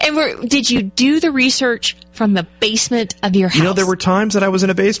 And did you do the research from the basement of your house? There were times that I was in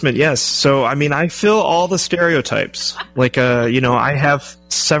a basement, yes. So, I fill all the stereotypes. Like, I have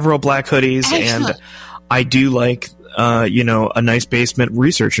several black hoodies. Excellent. And I do like a nice basement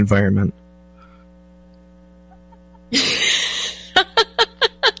research environment.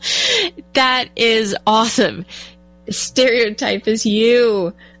 That is awesome. Stereotype is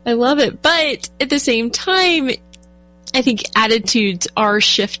you. I love it. But at the same time, I think attitudes are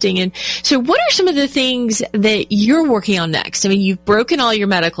shifting. And so what are some of the things that you're working on next? You've broken all your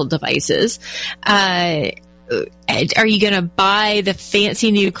medical devices. Are you going to buy the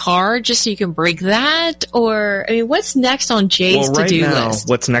fancy new car just so you can break that? Or, what's next on Jay's to-do list?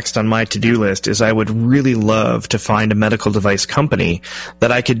 What's next on my to-do list is I would really love to find a medical device company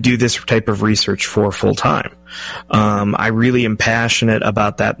that I could do this type of research for full time. I really am passionate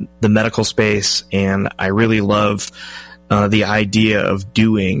about the medical space, and I really love the idea of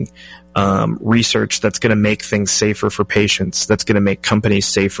doing research that's going to make things safer for patients, that's going to make companies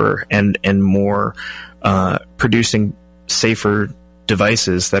safer and more producing safer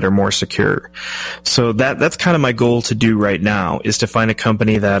devices that are more secure. So that's kind of my goal to do right now, is to find a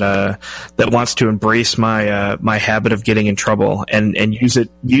company that wants to embrace my my habit of getting in trouble and use it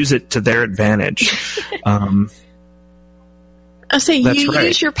to their advantage. I'll say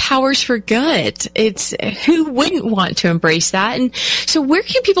use your powers for good. It's who wouldn't want to embrace that? And so where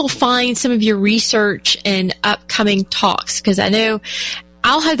can people find some of your research and upcoming talks? Because I know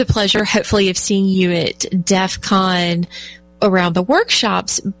I'll have the pleasure, hopefully, of seeing you at DEF CON around the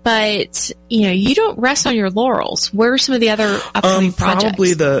workshops, but you don't rest on your laurels. Where are some of the other upcoming projects?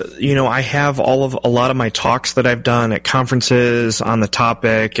 Probably I have a lot of my talks that I've done at conferences on the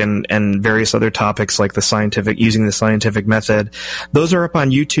topic and various other topics like using the scientific method. Those are up on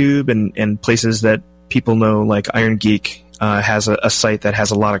YouTube and places that people know, like Iron Geek has a site that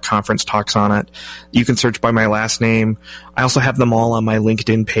has a lot of conference talks on it. You can search by my last name. I also have them all on my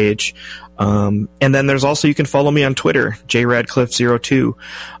LinkedIn page. And then there's also, you can follow me on Twitter, jradcliffe02,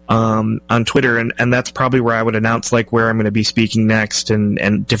 on Twitter. And that's probably where I would announce where I'm going to be speaking next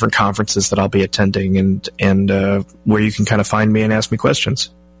and different conferences that I'll be attending and where you can kind of find me and ask me questions.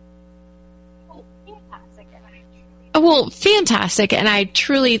 Well, fantastic. And I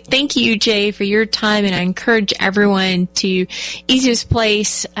truly thank you, Jay, for your time. And I encourage everyone to easiest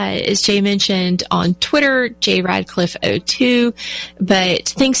place, as Jay mentioned, on Twitter, jradcliffe02. But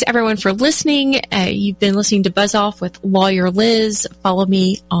thanks everyone for listening. You've been listening to Buzz Off with Lawyer Liz. Follow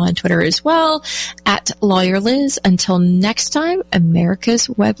me on Twitter as well at Lawyer Liz. Until next time,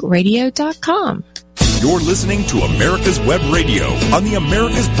 americaswebradio.com. You're listening to America's Web Radio on the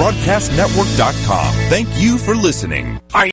AmericasBroadcastNetwork.com. Thank you for listening.